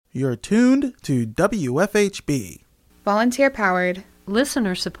You're tuned to WFHB. Volunteer-powered,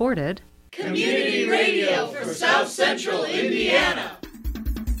 listener-supported community radio for South Central Indiana.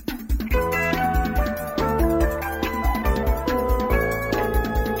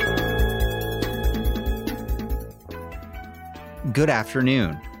 Good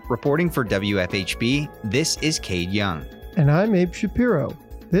afternoon. Reporting for WFHB, this is Cade Young. And I'm Abe Shapiro.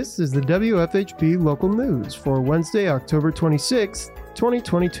 This is the WFHB local news for Wednesday, October 26,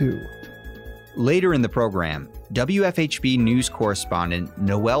 2022. Later in the program, WFHB news correspondent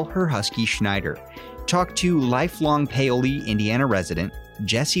Noelle Herhusky Schneider talked to lifelong Paoli, Indiana resident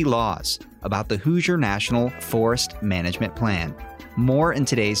Jesse Laws about the Hoosier National Forest Management Plan. More in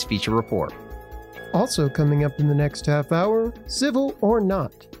today's feature report. Also coming up in the next half hour, Civil or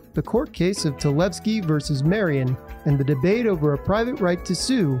Not, the court case of Talevsky versus Marion and the debate over a private right to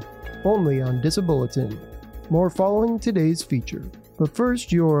sue, only on Disabulletin. More following today's feature. But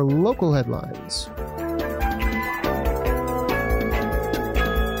first, your local headlines.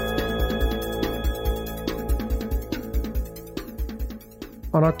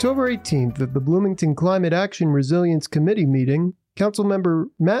 On October 18th at the Bloomington Climate Action Resilience Committee meeting, Councilmember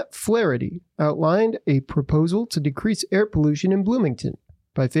Matt Flaherty outlined a proposal to decrease air pollution in Bloomington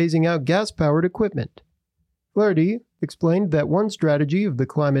by phasing out gas-powered equipment. Flaherty explained that one strategy of the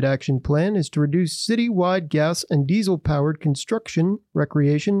Climate Action Plan is to reduce city-wide gas and diesel-powered construction,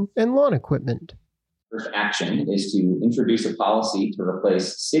 recreation, and lawn equipment. First action is to introduce a policy to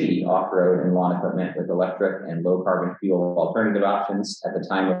replace city off-road and lawn equipment with electric and low-carbon fuel alternative options at the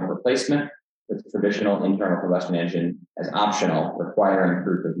time of replacement, with traditional internal combustion engine as optional, requiring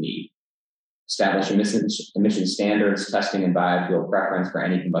proof of need. Establish emission standards, testing, and biofuel preference for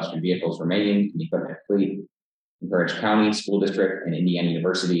any combustion vehicles remaining in the equipment fleet. Encourage county, school district, and Indiana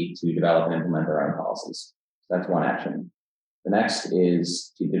University to develop and implement their own policies. So that's one action. The next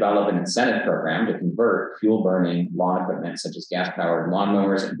is to develop an incentive program to convert fuel-burning lawn equipment, such as gas-powered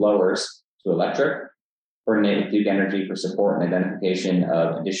lawnmowers and blowers, to electric. Coordinate with Duke Energy for support and identification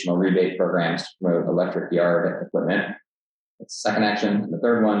of additional rebate programs to promote electric yard equipment. That's the second action. And the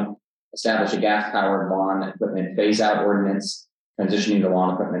third one, establish a gas-powered lawn equipment phase-out ordinance, transitioning to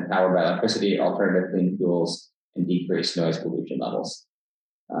lawn equipment powered by electricity, alternative clean fuels, and decrease noise pollution levels.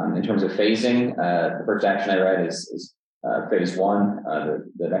 In terms of phasing, the first action I read is phase one.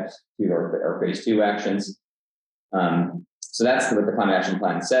 The next two are phase two actions. So that's what the Climate Action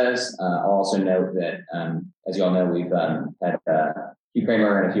Plan says. I'll also note that, as you all know, we've had Hugh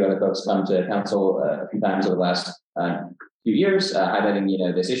Kramer and a few other folks come to council a few times over the last few years,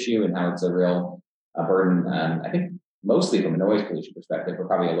 highlighting this issue and how it's a real burden. I think mostly from a noise pollution perspective, but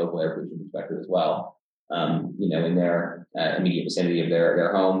probably a local air pollution perspective as well. In their immediate vicinity of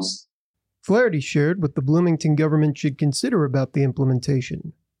their homes. Flaherty shared what the Bloomington government should consider about the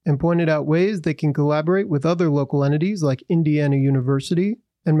implementation and pointed out ways they can collaborate with other local entities like Indiana University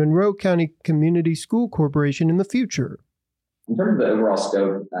and Monroe County Community School Corporation in the future. In terms of the overall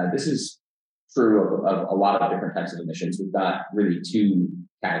scope, this is true of a lot of different types of emissions. We've got really two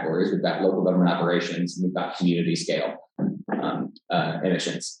categories. We've got local government operations and we've got community scale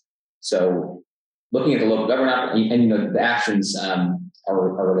emissions. So looking at the local government, and the actions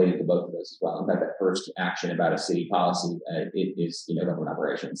are related to both of those as well. In fact, that first action about a city policy it is government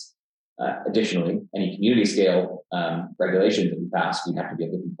operations. Additionally, any community scale regulations that we pass, we have to be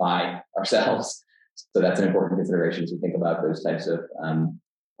able to comply ourselves. So that's an important consideration as we think about those types of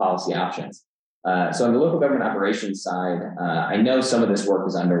policy options. So on the local government operations side, I know some of this work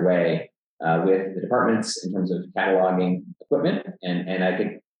is underway with the departments in terms of cataloging equipment, and I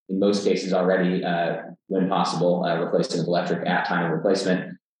think in most cases already, when possible, replacing with electric at time of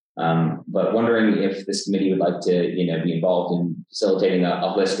replacement. But wondering if this committee would like to, be involved in facilitating a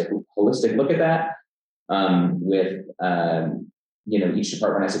holistic look at that, with, each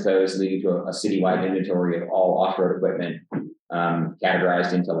department, I suppose, leading to a citywide inventory of all off-road equipment,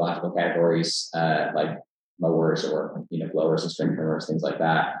 categorized into logical categories like mowers or blowers and string trimmers, things like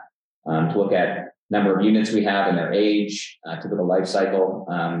that, to look at number of units we have and their age, typical life cycle,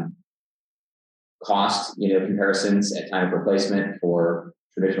 cost, comparisons at time of replacement for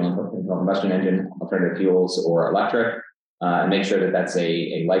traditional internal combustion engine, alternative fuels, or electric, and make sure that that's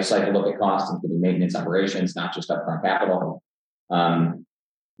a life cycle look at cost, including maintenance operations, not just upfront capital.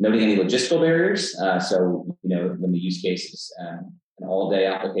 Noting any logistical barriers. So, when the use case is an all-day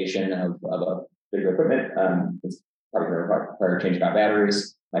application of a bigger equipment, it's probably going to require changing out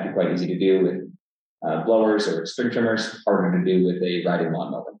batteries. Might be quite easy to do with blowers or string trimmers, harder to do with a riding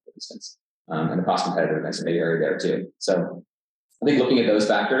lawnmower, for instance, and the cost competitiveness may vary there too. So I think looking at those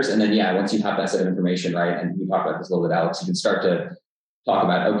factors, and then, once you have that set of information, right, and we talked about this a little bit, Alex, you can start to talk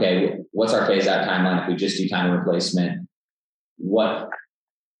about, okay, what's our phase out timeline if we just do time of replacement?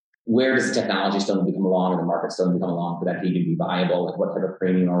 Where does the technology still need to come along, or the market still need to come along for that to even be viable? Like, what type of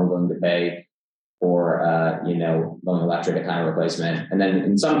premium are we willing to pay for, going electric at time of replacement? And then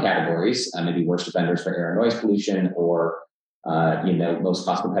in some categories, maybe worst offenders for air and noise pollution, or most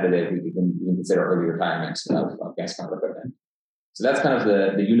cost competitive, we can consider early retirement of gas powered equipment. So that's kind of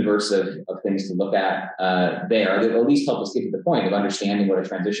the universe of things to look at there that at least help us get to the point of understanding what a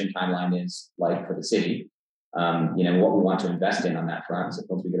transition timeline is like for the city. What we want to invest in on that front. So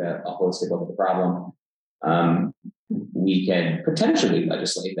once we get a holistic look at the problem, we can potentially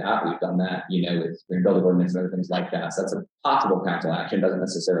legislate that. We've done that, with green building ordinance and other things like that. So that's a possible council action. Doesn't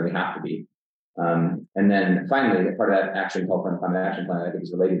necessarily have to be. And then finally, part of that action called from Climate Action Plan, I think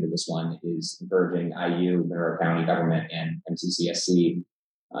is related to this one, is encouraging IU, Monroe County government, and MCCSC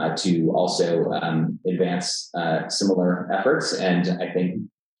to also advance similar efforts. And I think,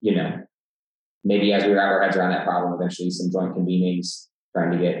 maybe as we wrap our heads around that problem, eventually some joint convenings,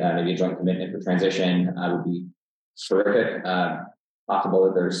 trying to get maybe a joint commitment for transition would be terrific. Possible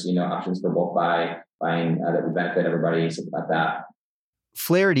that there's, options for bulk buying that would benefit everybody, something like that.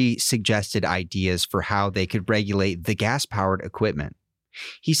 Flaherty suggested ideas for how they could regulate the gas-powered equipment.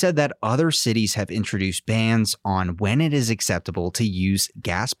 He said that other cities have introduced bans on when it is acceptable to use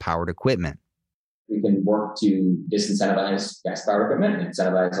gas-powered equipment. We can work to disincentivize gas-powered equipment and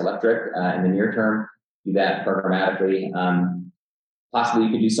incentivize electric in the near term, do that programmatically. Possibly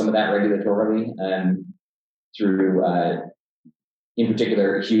you could do some of that regulatorily through, in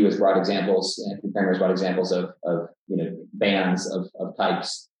particular, Hugh has brought examples, and Kramer's brought examples of bans of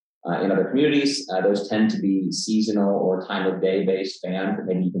types in other communities. Those tend to be seasonal or time of day based bans, that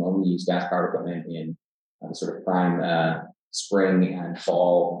maybe you can only use gas-powered equipment in sort of prime spring and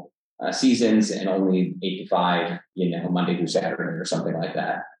fall seasons, and only 8 to 5, Monday through Saturday or something like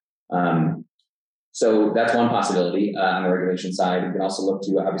that. So that's one possibility on the regulation side. We can also look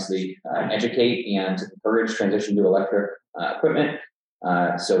to obviously educate and encourage transition to electric equipment.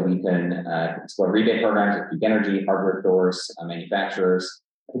 So we can explore rebate programs with Peak Energy, hardware stores, manufacturers.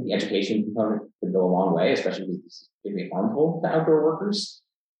 I think the education component could go a long way, especially because this is particularly harmful to outdoor workers.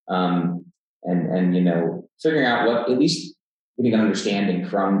 And figuring out what, at least getting an understanding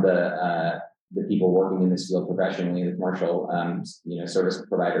from the people working in this field professionally, the commercial service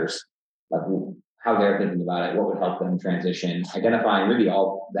providers, like how they're thinking about it, what would help them transition, identifying really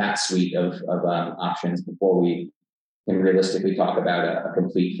all that suite of options before we can realistically talk about a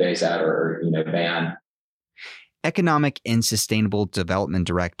complete phase out or ban. Economic and Sustainable Development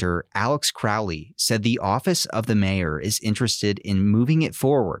Director Alex Crowley said the Office of the Mayor is interested in moving it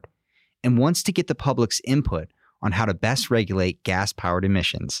forward and wants to get the public's input on how to best regulate gas-powered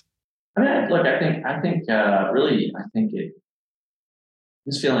emissions. I mean, look, I think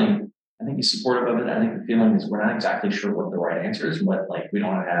this feeling, I think he's supportive of it. I think the feeling is we're not exactly sure what the right answer is, we don't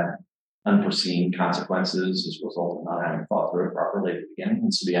want to have unforeseen consequences as a result of not having thought through it properly at the beginning.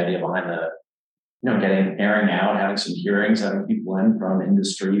 And so the idea behind airing out, having some hearings, having people in from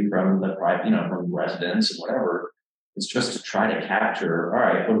industry, from the private, from residents and whatever, is just to try to capture, all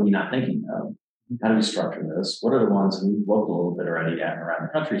right, what are we not thinking of? How do we structure this? What are the ones that we've looked a little bit already at around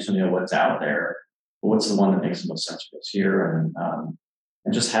the country? So what's out there, but what's the one that makes the most sense for us here,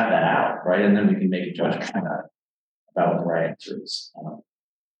 and just have that out, right? And then we can make a judgment about what the right answer is.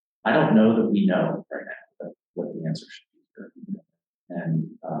 I don't know that we know right now what the answer should be here.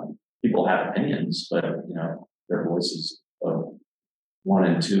 And people have opinions, but their voices of 1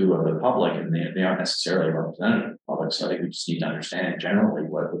 and 2 of the public, and they aren't necessarily representative of the public. So I think we just need to understand generally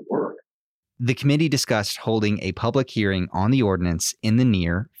what would work. The committee discussed holding a public hearing on the ordinance in the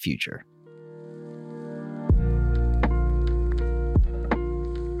near future.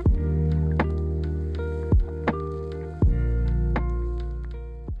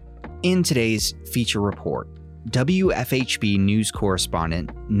 In today's feature report, WFHB news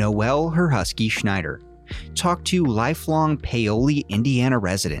correspondent Noelle Herhusky Schneider talked to lifelong Paoli, Indiana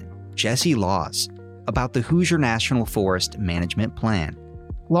resident Jesse Laws about the Hoosier National Forest Management Plan.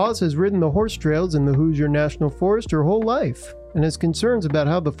 Laws has ridden the horse trails in the Hoosier National Forest her whole life and has concerns about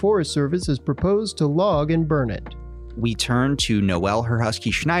how the Forest Service has proposed to log and burn it. We turn to Noelle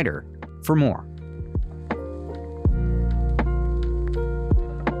Herhusky Schneider for more.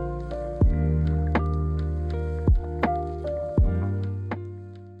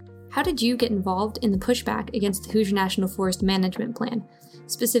 How did you get involved in the pushback against the Hoosier National Forest Management Plan,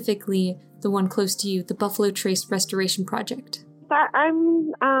 specifically the one close to you, the Buffalo Trace Restoration Project?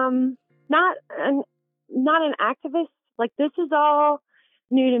 I'm not an activist. Like, this is all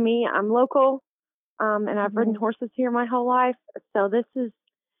new to me. I'm local. and I've ridden horses here my whole life. So this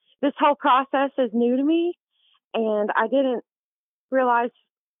whole process is new to me, and I didn't realize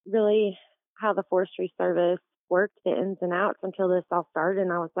really how the Forestry Service worked, the ins and outs, until this all started.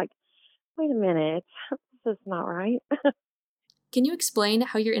 And I was like, wait a minute, this is not right. Can you explain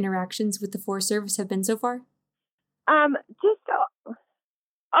how your interactions with the Forest Service have been so far? Just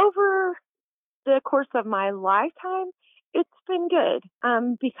over the course of my lifetime, it's been good.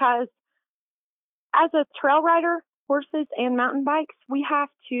 Because as a trail rider, horses and mountain bikes, we have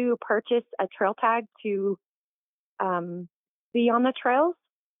to purchase a trail tag to be on the trails.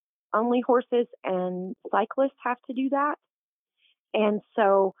 Only horses and cyclists have to do that. And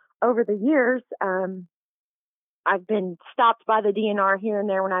so over the years, I've been stopped by the DNR here and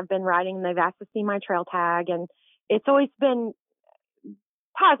there when I've been riding, and they've asked to see my trail tag. And it's always been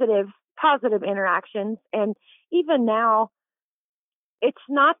positive interactions. And even now, it's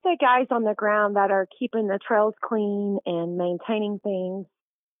not the guys on the ground that are keeping the trails clean and maintaining things.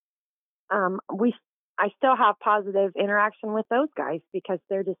 I still have positive interaction with those guys because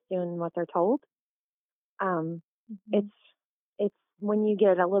they're just doing what they're told. It's when you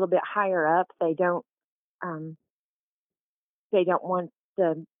get a little bit higher up, they don't want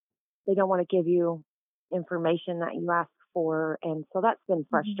to give you information that you ask for, and so that's been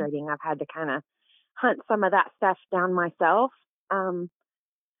frustrating. I've had to kind of hunt some of that stuff down myself.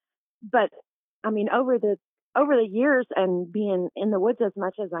 But I mean, over the years and being in the woods as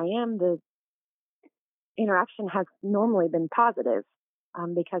much as I am, the interaction has normally been positive,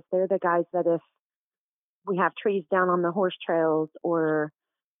 because they're the guys that if we have trees down on the horse trails or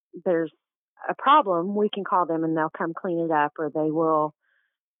there's a problem, we can call them and they'll come clean it up, or they will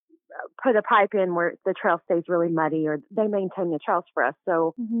put a pipe in where the trail stays really muddy, or they maintain the trails for us.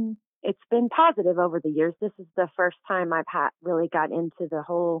 So it's been positive over the years. This is the first time I've really got into the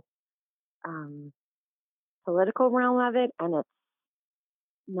whole political realm of it, and it's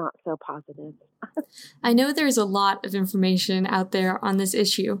not so positive. I know there's a lot of information out there on this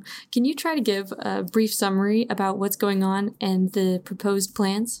issue. Can you try to give a brief summary about what's going on and the proposed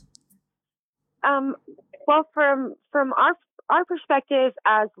plans? Well, from our perspective,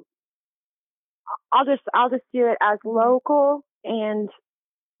 as I'll just do it as local, and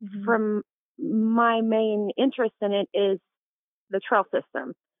from my main interest in it is the trail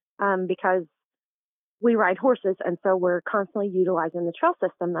system, because we ride horses, and so we're constantly utilizing the trail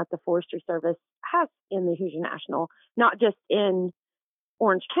system that the Forestry Service has in the Hoosier National, not just in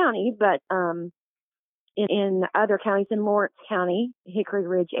Orange County, but in other counties, in Lawrence County, Hickory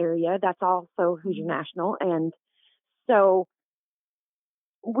Ridge area, that's also Hoosier National. And so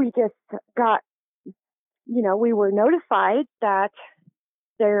we just got, we were notified that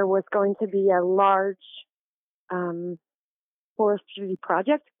there was going to be a large forestry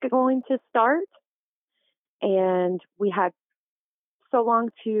project going to start. And we had so long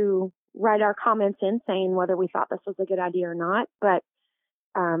to write our comments in saying whether we thought this was a good idea or not. But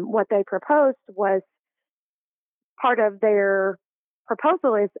what they proposed was, part of their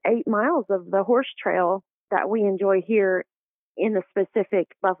proposal is 8 miles of the horse trail that we enjoy here in the specific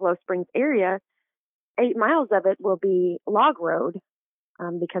Buffalo Springs area. 8 miles of it will be log road,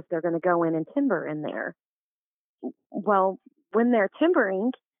 because they're going to go in and timber in there. Well, when they're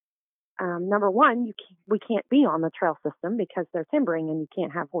timbering, number one, we can't be on the trail system because they're timbering, and you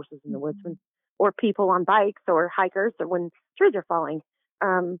can't have horses in the woods or people on bikes or hikers, or when trees are falling.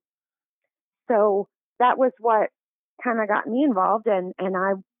 So that was what kind of got me involved, and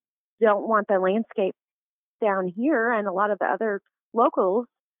I don't want the landscape down here, and a lot of the other locals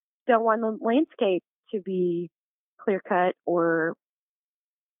don't want the landscape to be clear cut or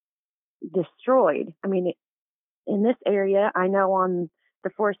destroyed. I mean, in this area, I know on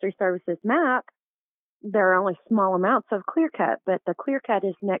the Forestry Service's map, there are only small amounts of clear cut, but the clear cut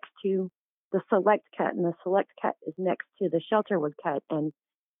is next to the select cut, and the select cut is next to the shelterwood cut, and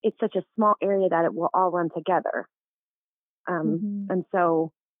it's such a small area that it will all run together. And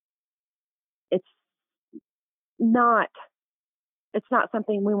so it's not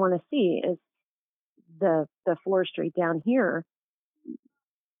something we want to see, is the forestry down here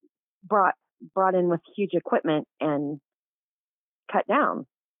brought in with huge equipment and cut down.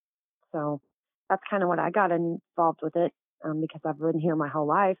 So that's kind of what I got involved with it, because I've ridden here my whole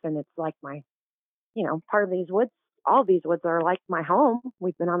life, and it's like my, part of these woods. All these woods are like my home.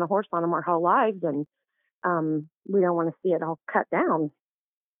 We've been on a horse on them our whole lives, and we don't want to see it all cut down.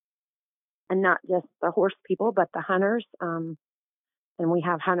 And not just the horse people, but the hunters. And we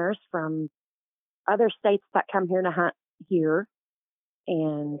have hunters from other states that come here to hunt here.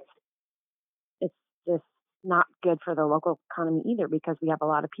 And it's just not good for the local economy either, because we have a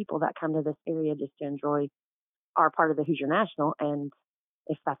lot of people that come to this area just to enjoy our part of the Hoosier National. And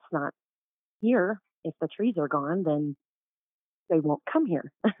if that's not here, if the trees are gone, then they won't come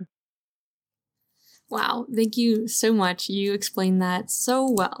here. Wow, thank you so much. You explained that so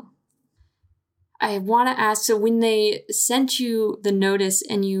well. I want to ask, so when they sent you the notice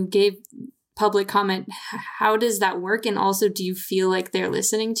and you gave public comment, how does that work? And also, do you feel like they're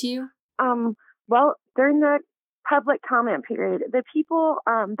listening to you? Well, during the public comment period, the people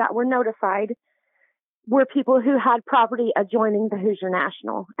that were notified were people who had property adjoining the Hoosier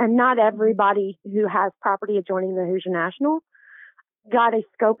National. And not everybody who has property adjoining the Hoosier National got a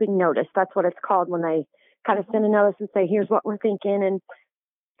scoping notice. That's what it's called, when they kind of send a notice and say, here's what we're thinking.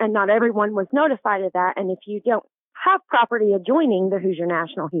 And not everyone was notified of that. And if you don't have property adjoining the Hoosier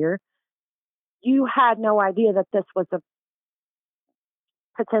National here, you had no idea that this was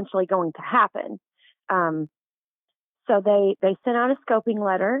potentially going to happen. So they sent out a scoping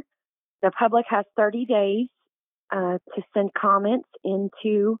letter. The public has 30 days to send comments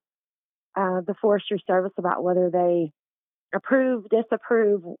into the Forestry Service about whether they approve,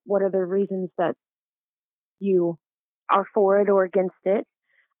 disapprove, what are the reasons that you are for it or against it.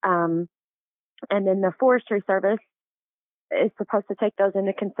 And then the Forestry Service is supposed to take those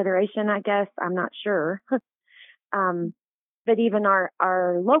into consideration, I guess. I'm not sure. But even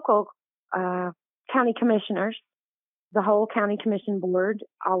our local county commissioners, the whole county commission board,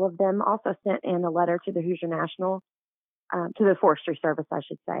 all of them also sent in a letter to the Hoosier National, to the Forestry Service, I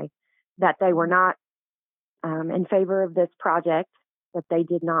should say, that they were not in favor of this project, that they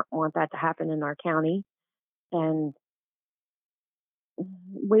did not want that to happen in our county. And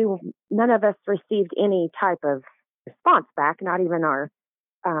none of us received any type of response back, not even our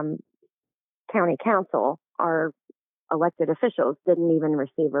county council. Our elected officials didn't even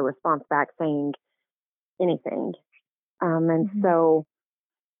receive a response back saying anything. So,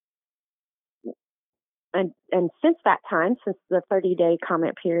 and since that time, since the 30-day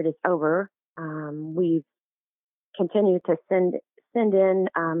comment period is over, we've continued to send in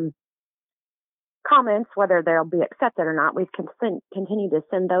comments, whether they'll be accepted or not. We've continued to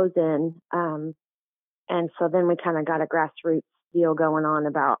send those in. And so then we kind of got a grassroots deal going on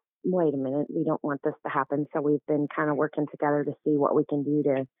about, wait a minute, we don't want this to happen. So we've been kind of working together to see what we can do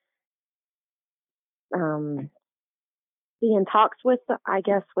to be in talks with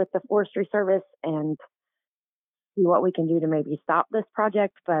the Forestry Service and see what we can do to maybe stop this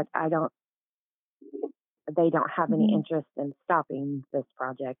project. But they don't have any interest in stopping this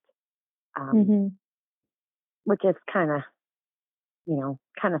project, which is kind of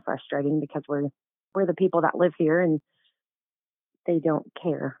frustrating, because we're the people that live here and they don't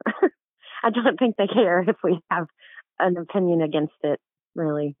care. I don't think they care if we have an opinion against it,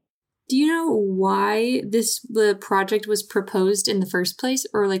 really. Do you know why the project was proposed in the first place,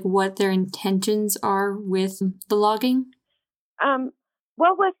 or like what their intentions are with the logging?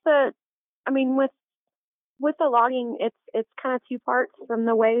 Well, with the logging, it's kind of two parts from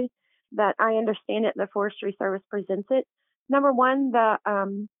the way that I understand it. The Forestry Service presents it. Number one,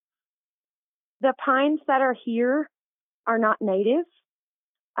 the pines that are here are not native.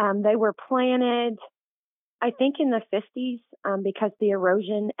 They were planted, I think, in the 50s, because the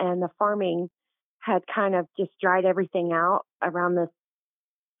erosion and the farming had kind of just dried everything out around this,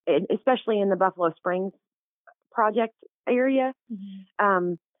 especially in the Buffalo Springs project area.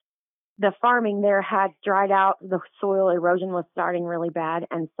 The farming there had dried out. The soil erosion was starting really bad.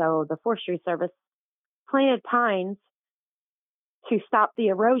 And so the Forestry Service planted pines to stop the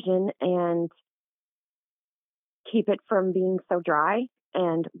erosion and keep it from being so dry,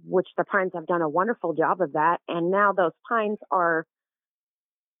 and which the pines have done a wonderful job of that. And now those pines are,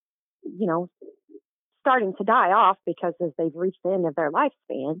 starting to die off, because as they've reached the end of their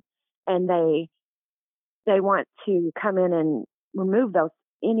lifespan, and they want to come in and remove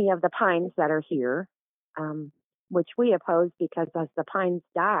any of the pines that are here, which we oppose, because as the pines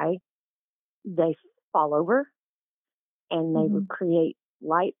die, they fall over and they would create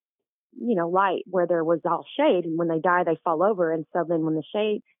light where there was all shade. And when they die, they fall over. And so then when the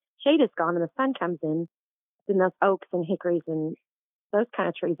shade is gone and the sun comes in, then those oaks and hickories and those kind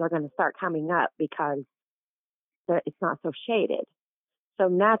of trees are going to start coming up, because it's not so shaded. So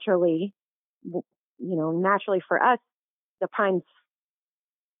naturally for us, the pines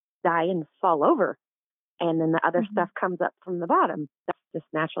die and fall over, and then the other stuff comes up from the bottom. That's just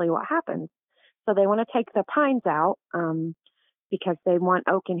naturally what happens. So they want to take the pines out, because they want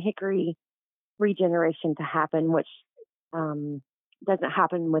oak and hickory regeneration to happen, which doesn't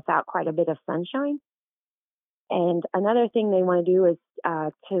happen without quite a bit of sunshine. And another thing they want to do is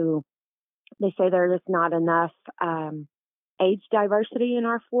to They say there's just not enough age diversity in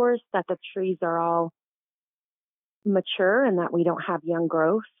our forest, that the trees are all mature and that we don't have young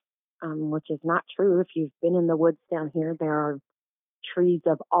growth, which is not true. If you've been in the woods down here, there are trees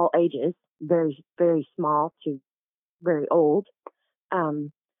of all ages, very, very small to very old.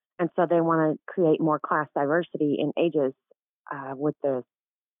 And so they want to create more class diversity in ages with the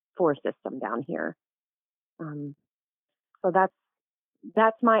forest system down here. So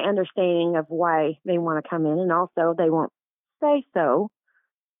that's my understanding of why they want to come in. And also they won't say so,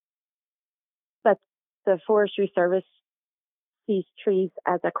 but the Forestry Service sees trees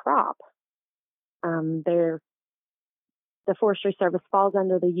as a crop. The Forestry Service falls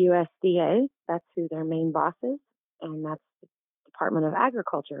under the USDA. That's who their main boss is, and that's the Department of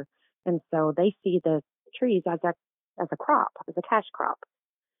Agriculture. And so they see the trees as a crop, as a cash crop.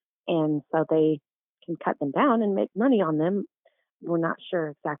 And so they can cut them down and make money on them. I'm not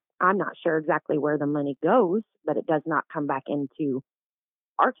sure exactly where the money goes, but it does not come back into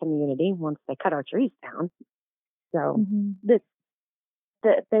our community once they cut our trees down. So those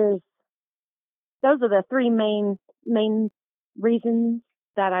are the three main reasons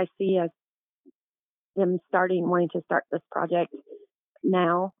that I see as them wanting to start this project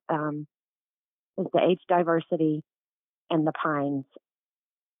now, is the age diversity and the pines,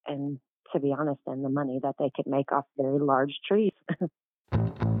 and to be honest, and the money that they could make off very large trees.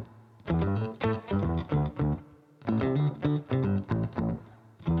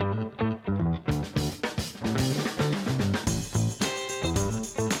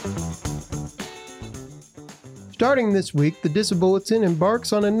 Starting this week, the Disabulletin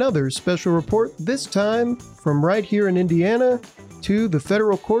embarks on another special report, this time from right here in Indiana to the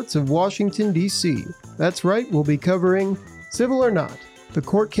federal courts of Washington, D.C. That's right, we'll be covering Civil or Not, the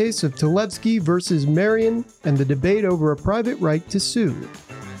court case of Talevski versus Marion, and the debate over a private right to sue.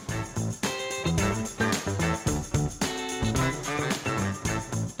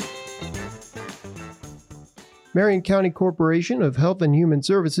 Marion County Corporation of Health and Human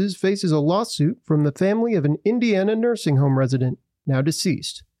Services faces a lawsuit from the family of an Indiana nursing home resident, now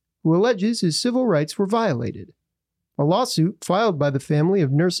deceased, who alleges his civil rights were violated. A lawsuit filed by the family of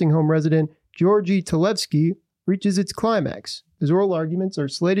nursing home resident Georgi Talevski reaches its climax, as oral arguments are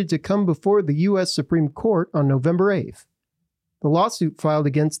slated to come before the U.S. Supreme Court on November 8th. The lawsuit filed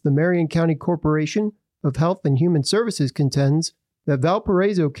against the Marion County Corporation of Health and Human Services contends that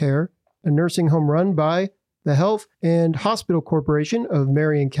Valparaiso Care, a nursing home run by the Health and Hospital Corporation of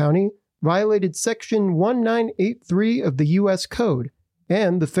Marion County, violated Section 1983 of the U.S. Code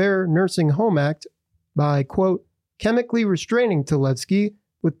and the Fair Nursing Home Act by, quote, chemically restraining Talevski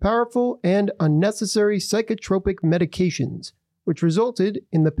with powerful and unnecessary psychotropic medications, which resulted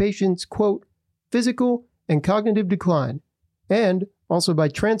in the patient's, quote, physical and cognitive decline, and also by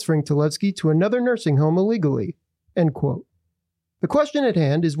transferring Talevski to another nursing home illegally, end quote. The question at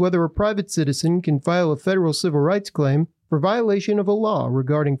hand is whether a private citizen can file a federal civil rights claim for violation of a law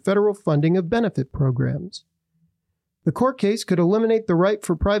regarding federal funding of benefit programs. The court case could eliminate the right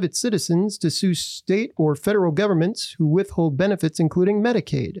for private citizens to sue state or federal governments who withhold benefits, including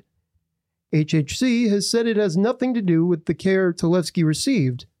Medicaid. HHC has said it has nothing to do with the care Talevski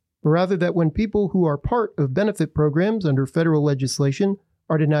received, but rather that when people who are part of benefit programs under federal legislation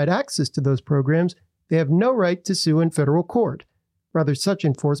are denied access to those programs, they have no right to sue in federal court. Rather, such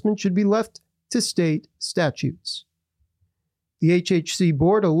enforcement should be left to state statutes. The HHC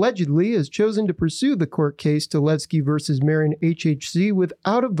board allegedly has chosen to pursue the court case Talevski versus Marion HHC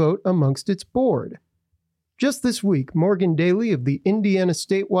without a vote amongst its board. Just this week, Morgan Daly of the Indiana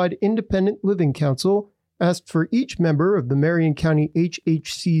Statewide Independent Living Council asked for each member of the Marion County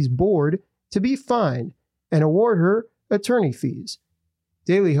HHC's board to be fined and award her attorney fees.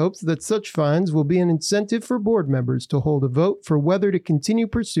 Daly hopes that such fines will be an incentive for board members to hold a vote for whether to continue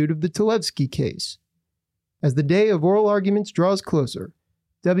pursuit of the Talevski case. As the day of oral arguments draws closer,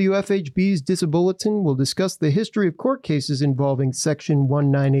 WFHB's Disabulletin will discuss the history of court cases involving Section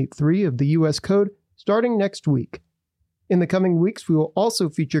 1983 of the U.S. Code starting next week. In the coming weeks, we will also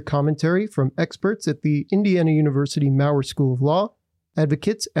feature commentary from experts at the Indiana University Maurer School of Law,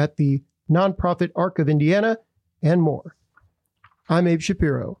 advocates at the nonprofit Arc of Indiana, and more. I'm Abe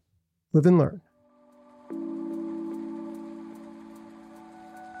Shapiro. Live and learn.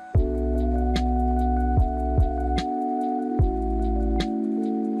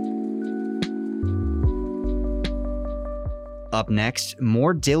 Up next,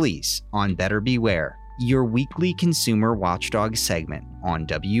 more Dillies on Better Beware, your weekly consumer watchdog segment on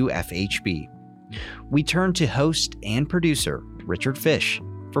WFHB. We turn to host and producer Richard Fish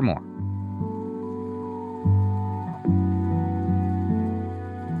for more.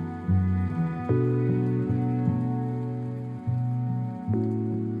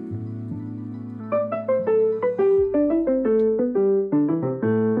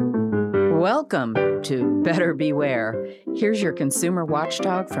 Welcome to Better Beware. Here's your consumer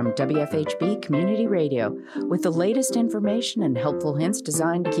watchdog from WFHB Community Radio with the latest information and helpful hints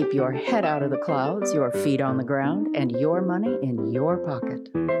designed to keep your head out of the clouds, your feet on the ground, and your money in your pocket.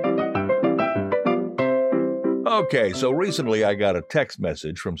 Okay, so recently I got a text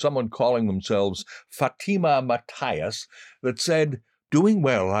message from someone calling themselves Fatima Matthias that said, "Doing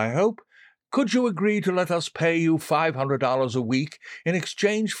well, I hope. Could you agree to let us pay you $500 a week in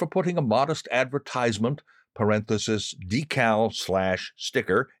exchange for putting a modest advertisement, parenthesis,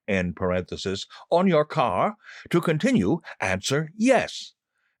 decal/sticker, end parenthesis, on your car? To continue, answer yes."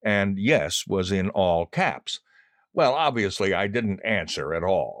 And yes was in all caps. Well, obviously, I didn't answer at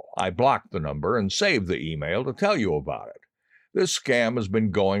all. I blocked the number and saved the email to tell you about it. This scam has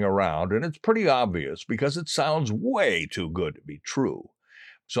been going around, and it's pretty obvious because it sounds way too good to be true.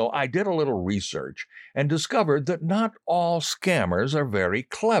 So I did a little research and discovered that not all scammers are very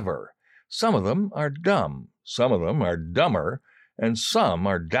clever. Some of them are dumb, some of them are dumber, and some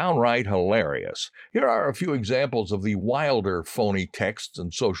are downright hilarious. Here are a few examples of the wilder phony texts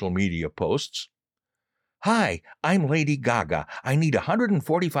and social media posts. "Hi, I'm Lady Gaga. I need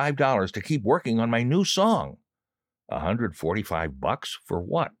 $145 to keep working on my new song." $145 for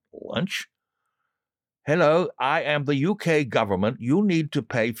what? Lunch? "Hello, I am the UK government. You need to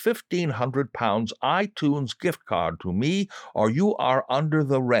pay £1,500 iTunes gift card to me or you are under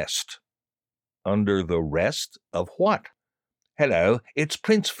the rest." Under the rest of what? "Hello, it's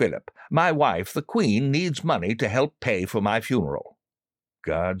Prince Philip. My wife, the Queen, needs money to help pay for my funeral."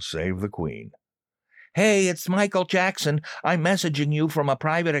 God save the Queen. "Hey, it's Michael Jackson. I'm messaging you from a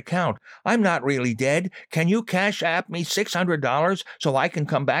private account. I'm not really dead. Can you Cash App me $600 so I can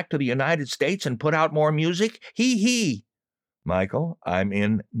come back to the United States and put out more music? Hee hee." "Michael, I'm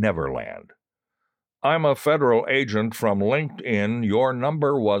in Neverland." "I'm a federal agent from LinkedIn. Your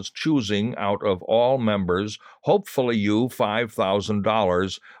number was choosing out of all members. Hopefully you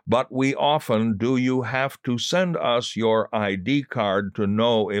 $5,000, but we often do you have to send us your ID card to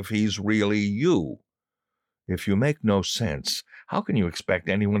know if he's really you." If you make no sense, how can you expect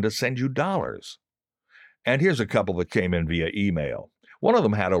anyone to send you dollars? And here's a couple that came in via email. One of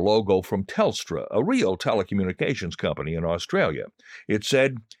them had a logo from Telstra, a real telecommunications company in Australia. It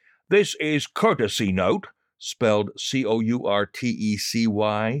said, "This is courtesy note," spelled Courtesy.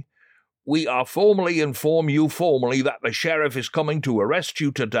 "We are formally inform you formally that the sheriff is coming to arrest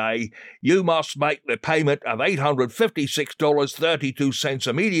you today. You must make the payment of $856.32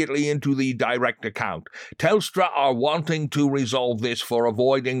 immediately into the direct account. Telstra are wanting to resolve this for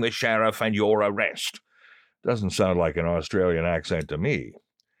avoiding the sheriff and your arrest." Doesn't sound like an Australian accent to me.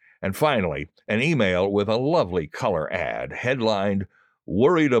 And finally, an email with a lovely color ad headlined,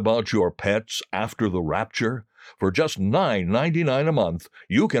 "Worried about your pets after the rapture? For just $9.99 a month,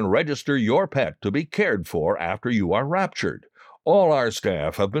 you can register your pet to be cared for after you are raptured. All our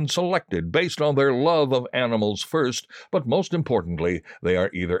staff have been selected based on their love of animals first, but most importantly, they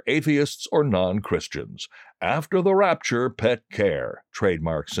are either atheists or non-Christians. After the rapture, pet care,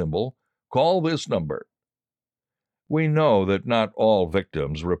 trademark symbol. Call this number." We know that not all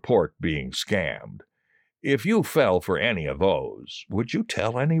victims report being scammed. If you fell for any of those, would you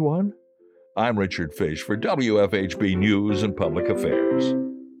tell anyone? I'm Richard Fish for WFHB News and Public Affairs.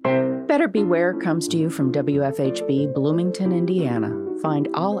 Better Beware comes to you from WFHB Bloomington, Indiana. Find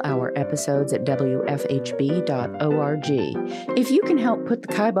all our episodes at WFHB.org. If you can help put the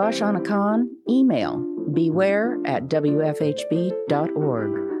kibosh on a con, email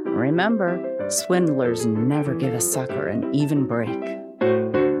beware@WFHB.org. Remember, swindlers never give a sucker an even break.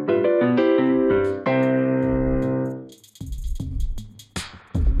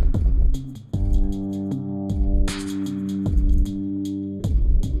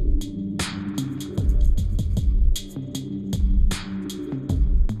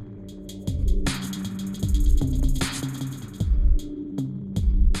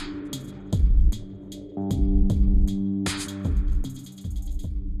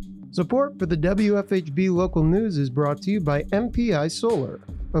 Support for the WFHB local news is brought to you by MPI Solar,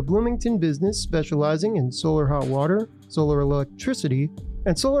 a Bloomington business specializing in solar hot water, solar electricity,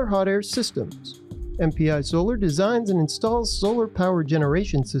 and solar hot air systems. MPI Solar designs and installs solar power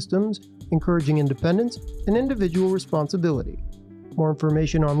generation systems, encouraging independence and individual responsibility. More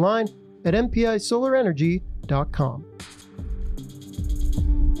information online at mpisolarenergy.com.